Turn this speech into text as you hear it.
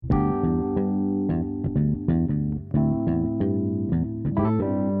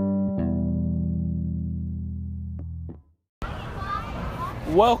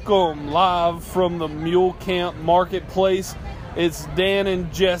Welcome live from the Mule Camp Marketplace. It's Dan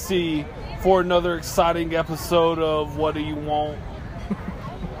and Jesse for another exciting episode of What Do You Want?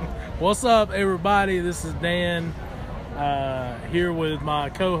 What's up, everybody? This is Dan here with my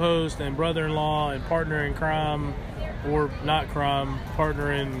co-host and brother-in-law and partner in crime, or not crime,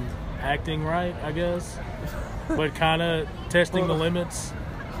 partner in acting, right, I guess, but kind of testing the limits.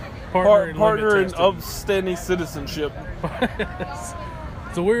 Partner in upstanding citizenship.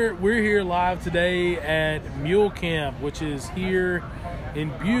 So we're here live today at Mule Camp, which is here in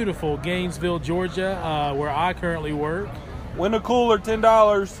beautiful Gainesville, Georgia, where I currently work. Win a cooler,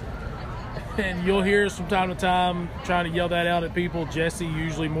 $10. And you'll hear us from time to time trying to yell that out at people. Jesse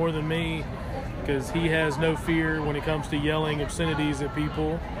usually more than me, because he has no fear when it comes to yelling obscenities at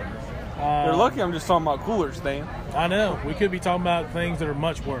people. You're lucky I'm just talking about coolers, Dan. I know. We could be talking about things that are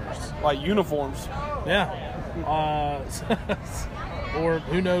much worse. Like uniforms. Yeah. Or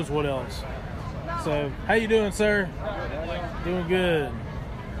who knows what else. So, how you doing, sir? Doing good.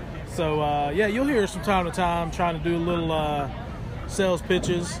 So, yeah, you'll hear us from time to time trying to do a little sales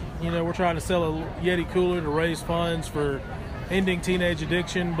pitches. You know, we're trying to sell a Yeti cooler to raise funds for ending teenage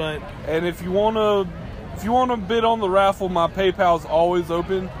addiction. And if you wanna bid on the raffle, my PayPal's always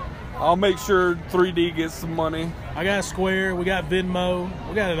open. I'll make sure 3D gets some money. I got Square, we got Venmo,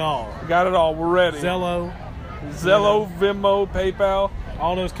 we got it all. Got it all. We're ready. Zello, Venmo, PayPal.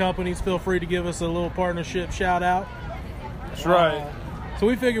 all those companies, feel free to give us a little partnership shout out. That's right. So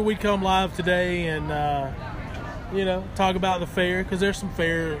we figured we'd come live today and talk about the fair, because there's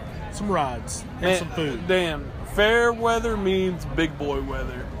some rides and some food. Dan, fair weather means big boy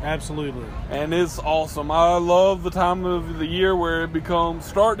weather. Absolutely. And it's awesome. I love the time of the year where it becomes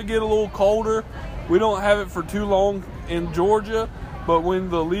starting to get a little colder. We don't have it for too long in Georgia, but when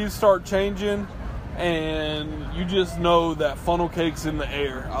the leaves start changing and you just know that funnel cake's in the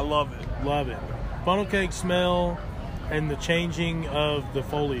air, I love it. Love it. Funnel cake smell and the changing of the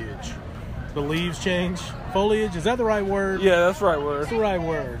foliage. The leaves change. Foliage, is that the right word? Yeah, that's the right word. That's the right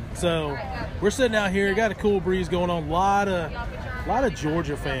word. So we're sitting out here, got a cool breeze going on. A lot of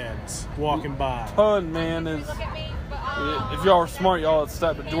Georgia fans walking by. Ton, man. If y'all are smart, y'all would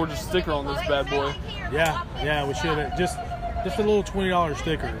slap a Georgia sticker on this bad boy. Yeah, we should have. Just a little $20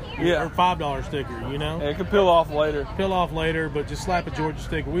 sticker. Yeah. Or $5 sticker, you know? Yeah, it can peel off later. But just slap a Georgia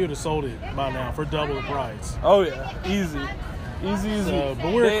sticker. We would have sold it by now for double the price. Oh, yeah. Easy. So,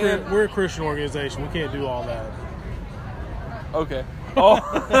 but we're a Christian organization. We can't do all that. Okay. Oh.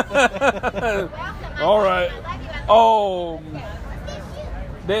 All right. Oh.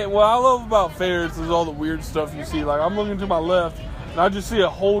 What I love about fairs is all the weird stuff you see. Like, I'm looking to my left, and I just see a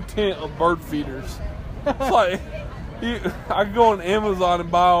whole tent of bird feeders. It's like, I could go on Amazon and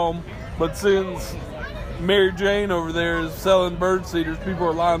buy them, but since Mary Jane over there is selling bird feeders, people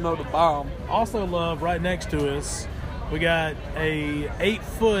are lining up to buy them. Also love, right next to us, we got a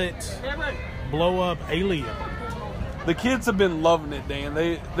 8-foot blow-up alien. The kids have been loving it, Dan.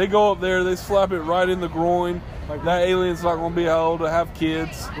 They go up there, they slap it right in the groin. Like, that alien's not going to be able to have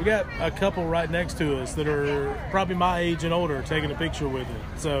kids. We got a couple right next to us that are probably my age and older taking a picture with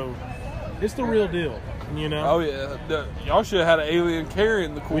it. So, it's the real deal, you know? Oh, yeah. Y'all should have had an alien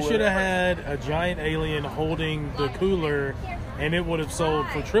carrying the cooler. We should have had a giant alien holding the cooler, and it would have sold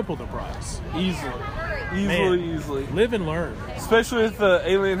for triple the price. Easily. Live and learn. Especially if the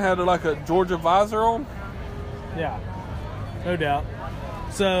alien had like a Georgia visor on. Yeah, no doubt.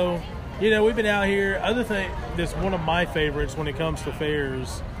 So, we've been out here. Other thing that's one of my favorites when it comes to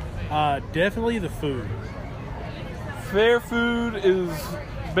fairs, definitely the food. Fair food is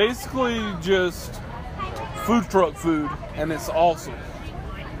basically just food truck food, and it's awesome.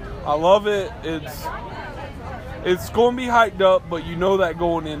 I love it. It's going to be hyped up, but you know that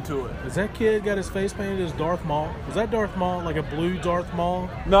going into it. Has that kid got his face painted as Darth Maul? Is that Darth Maul, like a blue Darth Maul?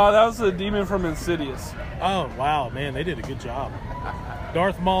 No, that was a demon from Insidious. Oh, wow, man, they did a good job.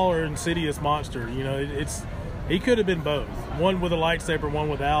 Darth Maul or Insidious monster, he could have been both. One with a lightsaber, one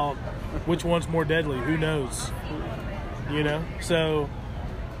without. Which one's more deadly? Who knows? So,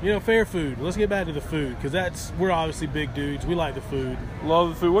 fair food. Let's get back to the food, because we're obviously big dudes. We like the food. Love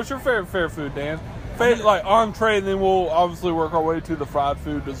the food. What's your favorite fair food, Dan? Like entree, and then we'll obviously work our way to the fried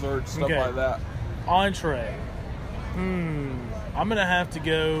food, desserts, stuff like that. Entree. I'm gonna have to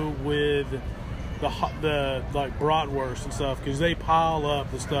go with the like bratwurst and stuff, because they pile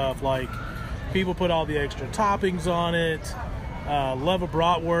up the stuff. Like, people put all the extra toppings on it. Love a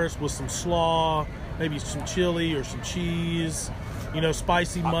bratwurst with some slaw, maybe some chili or some cheese.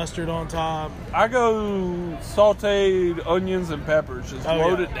 spicy mustard on top. I go sauteed onions and peppers. Just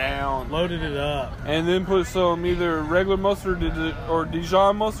load it down. Loaded it up. And then put some either regular mustard or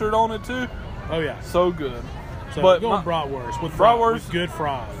Dijon mustard on it too. Oh, yeah. So good. So but going bratwurst with good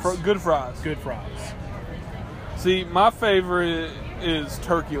fries. Good fries. Good fries. See, my favorite is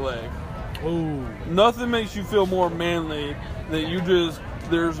turkey leg. Ooh. Nothing makes you feel more manly than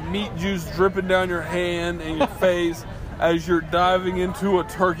there's meat juice dripping down your hand and your face as you're diving into a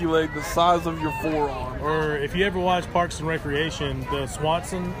turkey leg the size of your forearm. Or if you ever watch Parks and Recreation, the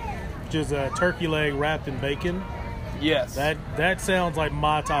Swanson, which is a turkey leg wrapped in bacon. Yes. That sounds like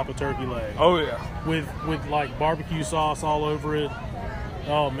my type of turkey leg. Oh, yeah. With like barbecue sauce all over it.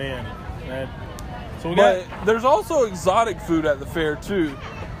 Oh, man. But there's also exotic food at the fair, too.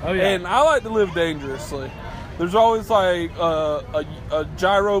 Oh, yeah. And I like to live dangerously. There's always like a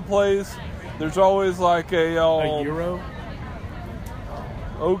gyro place. There's always like a gyro.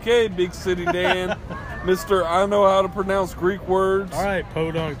 Okay, Big City Dan, Mr. I know how to pronounce Greek words. All right,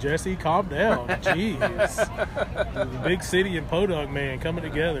 Podunk Jesse, calm down. Jeez, the Big City and Podunk man coming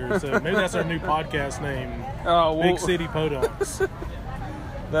together. So maybe that's our new podcast name. Big City Podunks.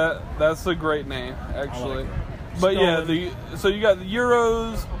 That's a great name, actually. Like but yeah, so you got the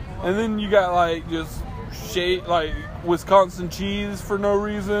gyros, and then you got like just like Wisconsin cheese for no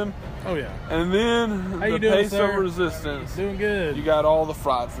reason. Oh yeah. And then How you the doing, Pace sir? of Resistance. Doing good. You got all the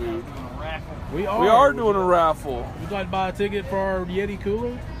fried food. We are doing a raffle. Would you like to buy a ticket for our Yeti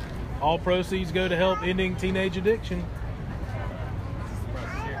cooler? All proceeds go to help ending teenage addiction.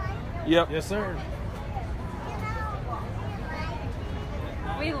 Yep. Yes, sir.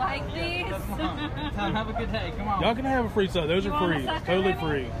 We like these. Have a good day. Come on. Y'all can have a free stuff. Those are free. Totally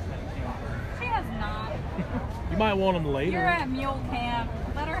free. She has not. You might want them later. You're at mule camp.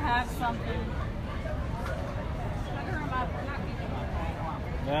 Let her have something. Let her not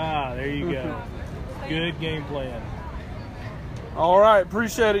Ah, there you go. Good game plan. All right.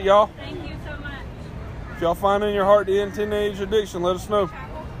 Appreciate it, y'all. Thank you so much. If y'all find in your heart to end teenage addiction, let us know.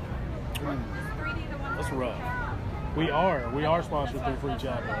 That's rough. We are sponsored through Free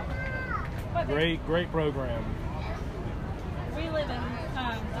Chapel. Great program. We live in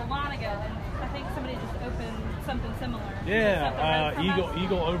Dahlonega, and I think somebody just opened something similar. Yeah,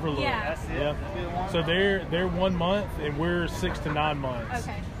 Eagle Overlook. Yeah. So they're 1 month, and we're 6 to 9 months.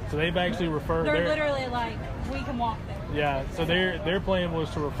 Okay. So they've actually referred. They're literally like, we can walk there. Yeah. So their plan was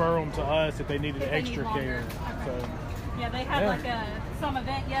to refer them to us if they needed extra care. So. Yeah, they had some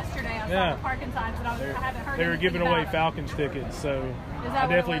event yesterday. I saw the parking signs, but I haven't heard. They were giving anything away about Falcons tickets, so Is that I what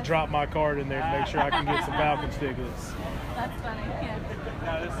it definitely was? dropped my card in there to make sure I can get some Falcons tickets. That's funny. Yeah.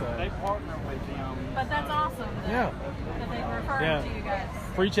 They partner with them. But that's awesome. That they referred to you guys.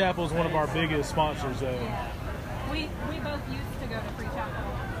 Free Chapel is one of our biggest sponsors, though. Yeah. We both used to go to Free Chapel.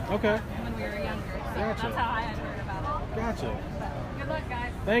 Okay. When we were younger. So Gotcha. That's how I had heard about it. Gotcha. But good luck,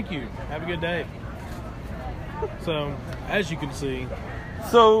 guys. Thank you. Have a good day. So, as you can see,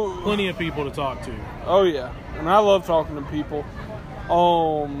 plenty of people to talk to. Oh yeah, and I love talking to people.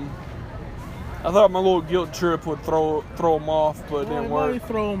 I thought my little guilt trip would throw them off, but it didn't work. Might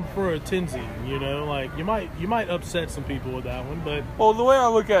throw them for a tinsy, like you might upset some people with that one, but Well, the way I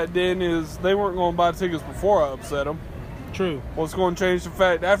look at it, Dan, is they weren't going to buy tickets before I upset them. true. Well, it's going to change the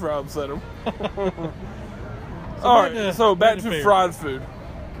fact after I upset them. All right, so back to fried food.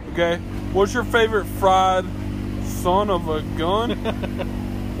 Okay, what's your favorite fried son of a gun?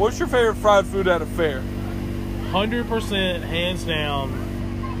 What's your favorite fried food at a fair? 100% hands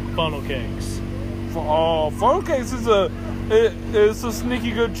down funnel cakes. Oh, funnel cakes is a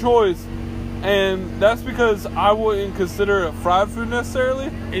sneaky good choice, and that's because I wouldn't consider it fried food necessarily.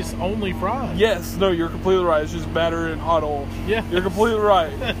 It's only fried. Yes, no, you're completely right. It's just batter in hot oil. Yeah, you're completely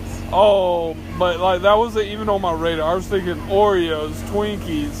right. Oh, but like that wasn't even on my radar. I was thinking Oreos,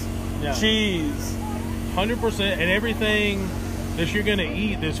 Twinkies, cheese. 100%, and everything that you're gonna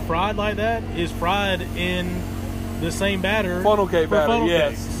eat that's fried like that is fried in the same batter. Funnel cake batter.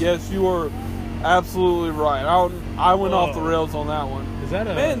 Cakes. Yes, you were absolutely right. I went off the rails on that one. Is that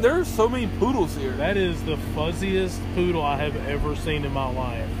man? There's so many poodles here. That is the fuzziest poodle I have ever seen in my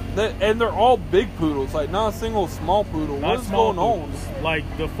life. And they're all big poodles, like not a single small poodle. What is going on? Like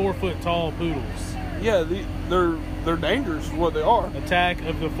the 4 foot tall poodles. Yeah, they're dangerous. Is what they are. Attack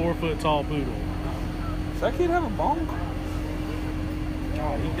of the 4 foot tall poodle. Does that kid have a bong?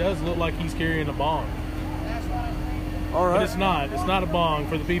 Oh, he does look like he's carrying a bong. All right. But it's not. It's not a bong.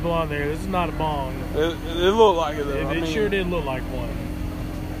 For the people on there, this is not a bong. It looked like it, though. It sure did look like one.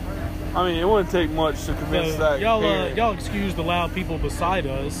 I mean, it wouldn't take much to convince that. Y'all excuse the loud people beside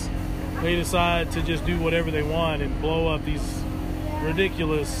us. They decide to just do whatever they want and blow up these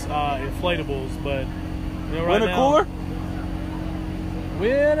ridiculous inflatables, but you know, right Win a now, cooler?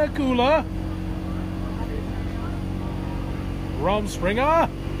 Win a cooler. Rum Springer.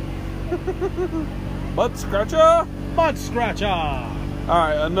 Butt scratcher? Butt Scratcher.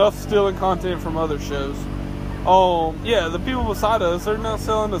 Alright, enough stealing content from other shows. Yeah, the people beside us, they're not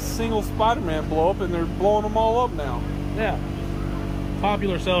selling a single Spider-Man blow-up, and they're blowing them all up now. Yeah.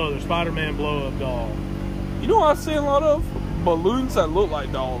 Popular seller, the Spider-Man blow-up doll. You know what I've seen a lot of? Balloons that look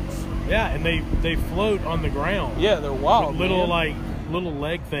like dogs. Yeah, and they float on the ground. Yeah, they're wild, With little man. little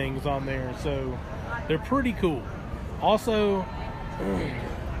leg things on there, so they're pretty cool. Also,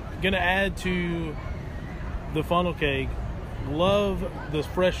 gonna add to the funnel cake. Love the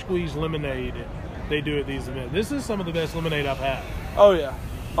fresh squeezed lemonade they do at these events. This is some of the best lemonade I've had. Oh yeah.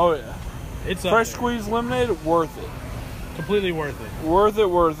 It's Fresh squeezed lemonade, worth it. completely worth it. Worth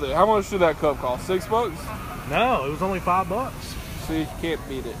it. How much did that cup cost? $6? No, it was only $5. See, can't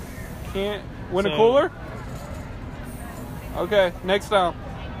beat it. Can't win a So- cooler? Okay, next time.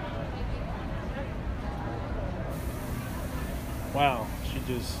 Wow, she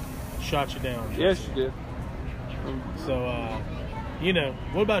just shot you down. Yes, you did. So, you know,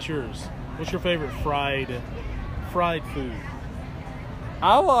 what about yours? What's your favorite fried food?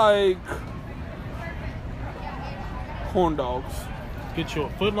 I like corn dogs. Get your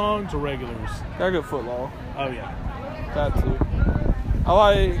footlongs or regulars? Gotta get foot long. Oh yeah. That too. I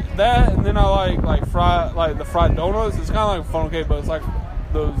like that, and then I like the fried donuts. It's kind of like a funnel cake, but it's like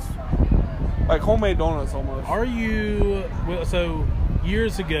those like homemade donuts almost. Are you so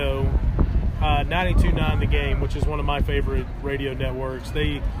years ago? 92.9 The Game, which is one of my favorite radio networks.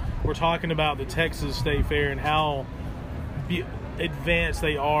 They were talking about the Texas State Fair and how advanced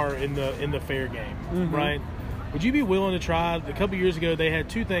they are in the fair game, right? Would you be willing to try? A couple years ago, they had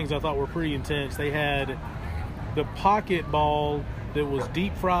two things I thought were pretty intense. They had the pocket ball that was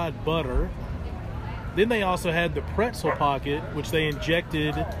deep fried butter. Then they also had the pretzel pocket, which they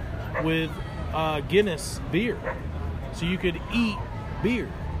injected with Guinness beer, so you could eat beer.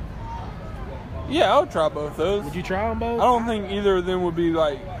 Yeah, I would try both those. Would you try them both? I don't think either of them would be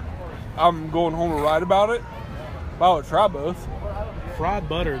like I'm going home to write about it, but I would try both. Fried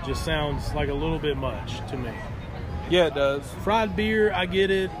butter just sounds like a little bit much to me. Yeah, it does. Fried beer, I get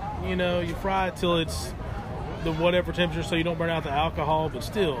it. You know, you fry it till it's the whatever temperature so you don't burn out the alcohol, but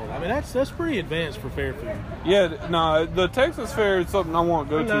still, I mean, that's pretty advanced for fair food. Yeah, nah, the Texas Fair is something I want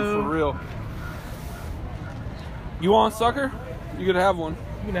to go Hello. to for real. You want a sucker? You could have one.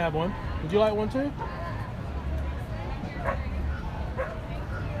 You can have one. Would you like one too?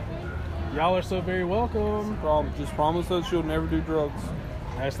 Y'all are so very welcome. Just promise us you'll never do drugs.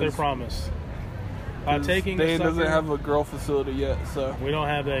 That's their promise. By 'Cause taking Dan a sucker, doesn't have a girl facility yet, so we don't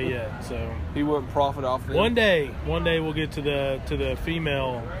have that yet. So he wouldn't profit off it. one day we'll get to the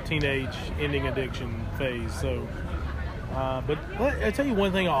female teenage ending addiction phase. So, but I tell you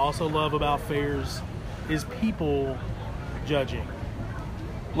one thing I also love about fairs is people judging.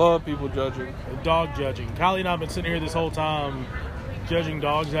 Love people judging. Dog judging. Kylie and I have been sitting here this whole time judging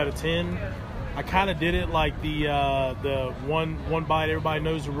dogs out of 10. I kind of did it like the one bite, everybody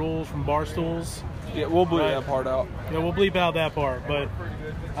knows the rules from Barstools. Yeah, we'll bleep Right. that part out. Yeah, we'll bleep out that part. But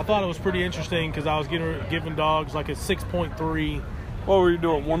I thought it was pretty interesting because I was giving dogs like a 6.3. What were you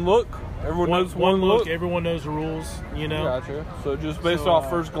doing? One look? Everyone knows one look? Everyone knows the rules, you know. Gotcha. So just based So, off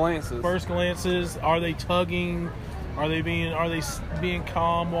first glances. First glances, are they tugging? Are they being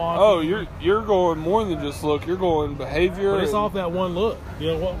calm walking? Oh, you're going more than just look. You're going behavior. But it's and- off that one look. You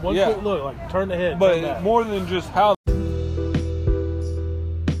know, one Yeah. quick look, like turn the head. turn but back. more than just how.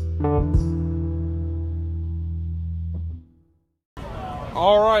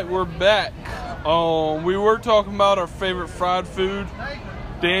 All right, we're back. We were talking about our favorite fried food.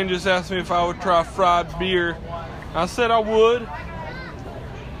 Dan just asked me if I would try fried beer. I said I would.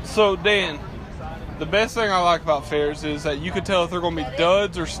 So, Dan, the best thing I like about fairs is that you can tell if they're going to be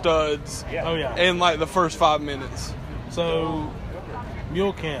duds or studs Oh yeah. in like the first 5 minutes. So,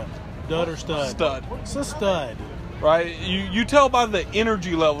 Mule Camp, dud or stud? Stud. It's a stud. Right? You tell by the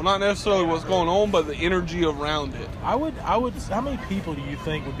energy level, not necessarily what's going on, but the energy around it. I would. How many people do you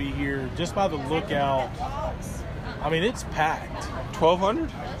think would be here just by the lookout? I mean, it's packed.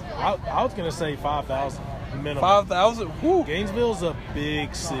 1,200? I was gonna say 5,000 minimum. 5,000? Whew. Gainesville's a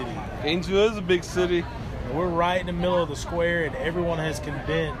big city. Gainesville is a big city. And we're right in the middle of the square, and everyone has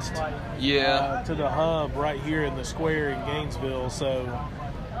condensed to the hub right here in the square in Gainesville. So,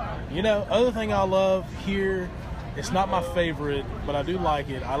 you know, other thing I love here, it's not my favorite, but I do like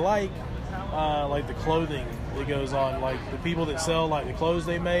it. I like the clothing It goes on like the people that sell like the clothes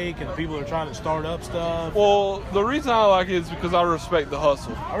they make, and the people that are trying to start up stuff. Well, the reason I like it is because I respect the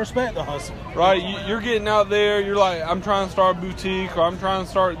hustle. I respect the hustle. Right? You're getting out there. You're like, I'm trying to start a boutique, or I'm trying to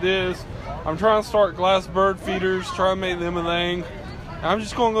start this. I'm trying to start glass bird feeders, trying to make them a thing. And I'm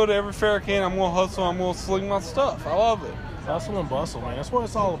just going to go to every fair I can. I'm going to hustle. I'm going to sling my stuff. I love it. Hustle and bustle, man. That's what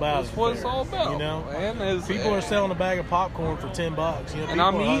it's all about. That's what it's all about. You know, man. People are selling a bag of popcorn for $10. You know, and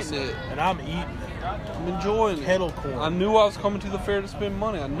I'm eating it. And I'm eating it. I'm enjoying it. Kettle corn. I knew I was coming to the fair to spend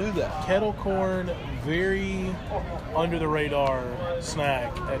money. I knew that. Kettle corn, very under the radar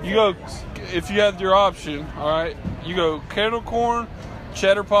snack. You go, if you have your option, all right, you go kettle corn,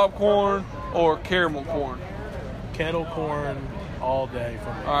 cheddar popcorn, or caramel corn. Kettle corn all day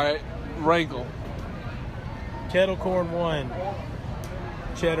for me. All right, rank them. Kettle corn 1,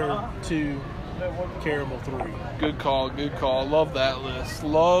 cheddar 2, caramel 3. Good call, good call. Love that list.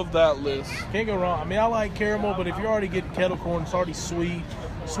 Love that list. Can't go wrong. I mean, I like caramel, but if you're already getting kettle corn, it's already sweet,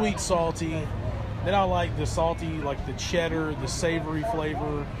 salty. Then I like the salty, like the cheddar, the savory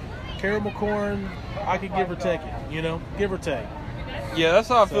flavor. Caramel corn, I could give or take it, you know, give or take. Yeah, that's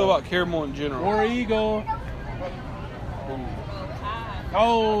how I feel about caramel in general. War Eagle.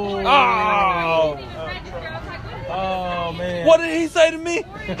 Oh. Oh, man. What did he say to me?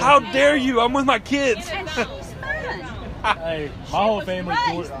 How dare you? I'm with my kids. Hey, my whole family.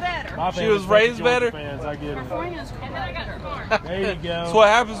 She was raised better. Fans, I get it. And then I got There you go. That's what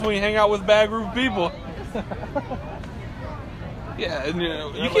happens when you hang out with a bad group of people. Yeah, and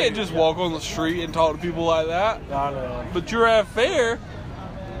you can't just walk on the street and talk to people like that. I know. But you're at a fair,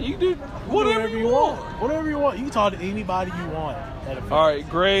 you can do whatever you want. Whatever you want. You can talk to anybody you want at a fair. All right,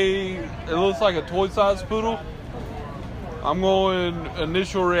 gray. It looks like a toy-sized poodle. I'm going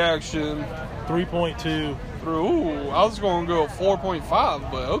initial reaction 3.2. through. Ooh, I was going to go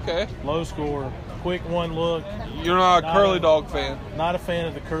 4.5, but okay. Low score. Quick one look. You're not a curly dog fan. Not a fan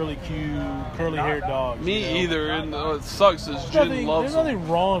of the curly-haired dogs. Me either, and it sucks as Jen loves There's them. nothing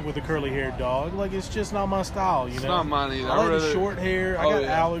wrong with the curly-haired dog. Like, it's just not my style, you know? It's not mine either. I like the short hair. I got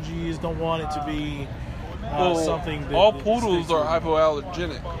allergies. Don't want it to be something that... all that poodles sticks are with me.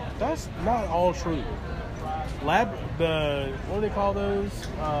 hypoallergenic. That's not all true. What do they call those?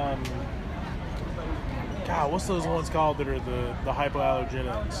 God, what's those ones called that are the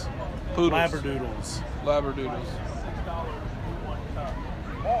hypoallergenics? Poodles. Labradoodles.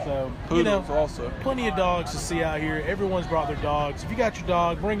 So, Poodles also. Plenty of dogs to see out here. Everyone's brought their dogs. If you got your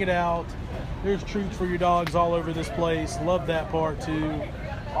dog, bring it out. There's treats for your dogs all over this place. Love that part too.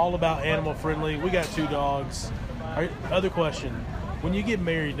 All about animal friendly. We got 2 dogs. Other question. When you get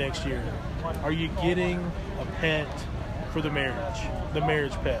married next year, are you getting a pet for the marriage? The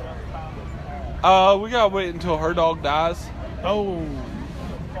marriage pet? We gotta wait until her dog dies. Oh.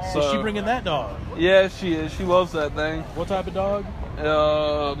 So is she bringing that dog? Yeah, she is. She loves that thing. What type of dog?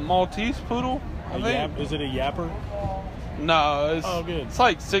 Maltese poodle, I think. Is it a yapper? No, it's, good. It's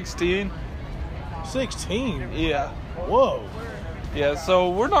like 16. 16? Yeah. Whoa. Yeah,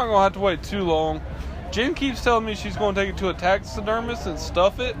 so we're not going to have to wait too long. Jen keeps telling me she's going to take it to a taxidermist and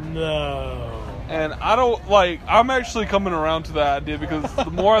stuff it. No. And I don't, I'm actually coming around to that idea because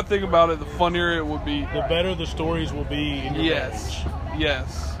the more I think about it, the funnier it would be. The better the stories will be in your marriage.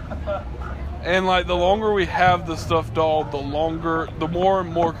 Yes. And the longer we have the stuffed dog, the more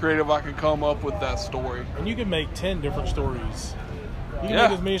and more creative I can come up with that story. And you can make 10 different stories. You can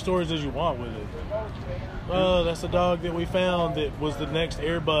make as many stories as you want with it. That's the dog that we found that was the next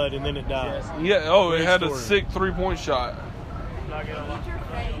Air Bud and then it died. Yeah, it had a sick 3-point shot.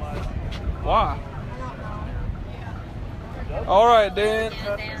 Why? All right, Dan.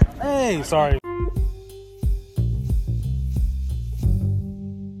 Hey, sorry.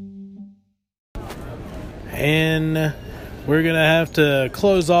 And we're going to have to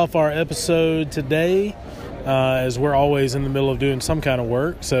close off our episode today as we're always in the middle of doing some kind of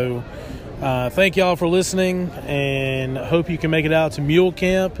work. So thank y'all for listening and hope you can make it out to Mule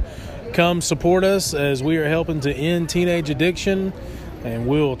Camp. Come support us as we are helping to end teenage addiction. And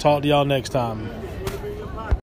we'll talk to y'all next time.